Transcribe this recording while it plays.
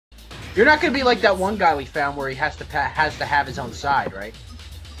You're not gonna be like that one guy we found where he has to have his own side, right?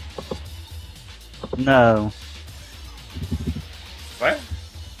 No. What?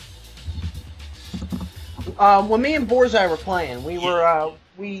 When me and Borzai were playing,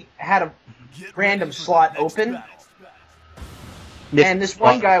 we had a random slot open, and this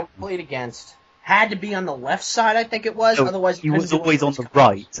one guy we played against had to be on the left side, I think it was. No, otherwise, he was always on the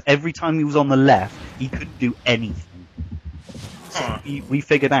right. Every time he was on the left, he couldn't do anything. So we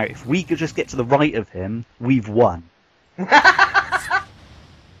figured out if we could just get to the right of him, we've won.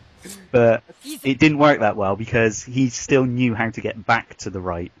 But it didn't work that well because he still knew how to get back to the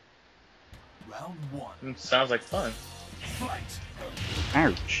right. Round one. Sounds like fun. Fight.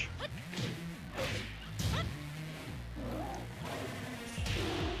 Ouch.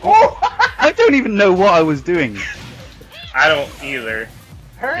 Oh! I don't even know what I was doing. I don't either.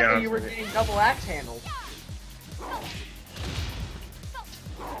 Apparently, you were getting double axe handles.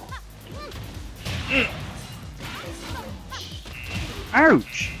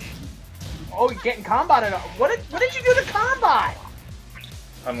 Ouch. Oh, you're getting combated. What did you do to combat?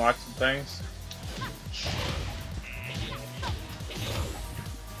 Unlock some things.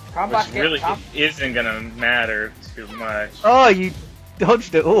 Combat's Which really isn't gonna matter too much. Oh, you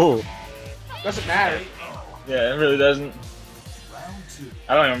dodged it all. Doesn't matter. Yeah, it really doesn't. Round two.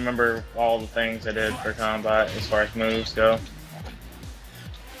 I don't even remember all the things I did for combat as far as moves go.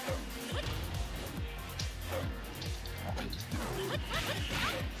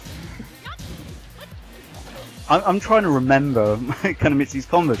 I'm trying to remember Kanamitsu's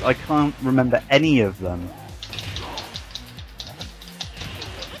combos. I can't remember any of them.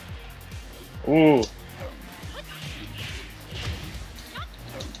 Ooh.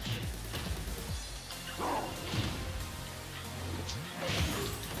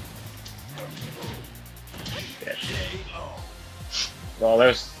 Well,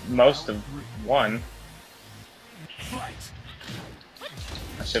 there's most of one. Fight.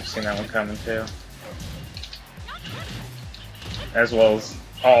 I should have seen that one coming too. As well as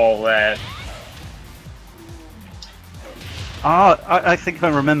all that. Ah, I think I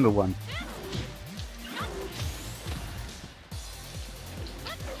remember one.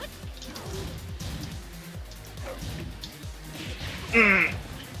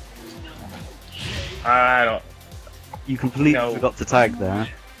 I don't. You completely No. forgot to tag there.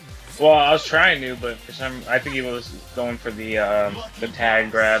 Well, I was trying to, but for some, I think he was going for the tag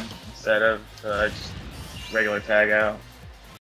grab instead of just regular tag out.